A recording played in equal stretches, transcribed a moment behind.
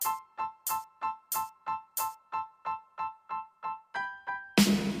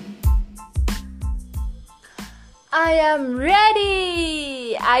I am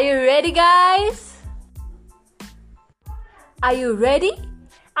ready! Are you ready, guys? Are you ready?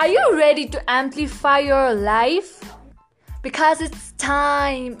 Are you ready to amplify your life? Because it's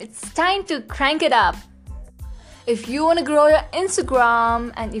time to crank it up. If you want to grow your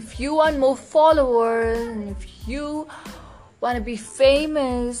Instagram, and if you want more followers, and if you want to be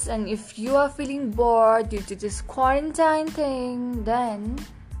famous, and if you are feeling bored due to this quarantine thing,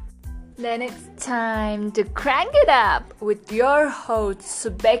 then it's time to crank it up with your host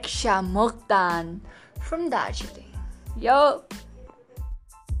Subeksha Mokhtan from Darjeeling. Yo!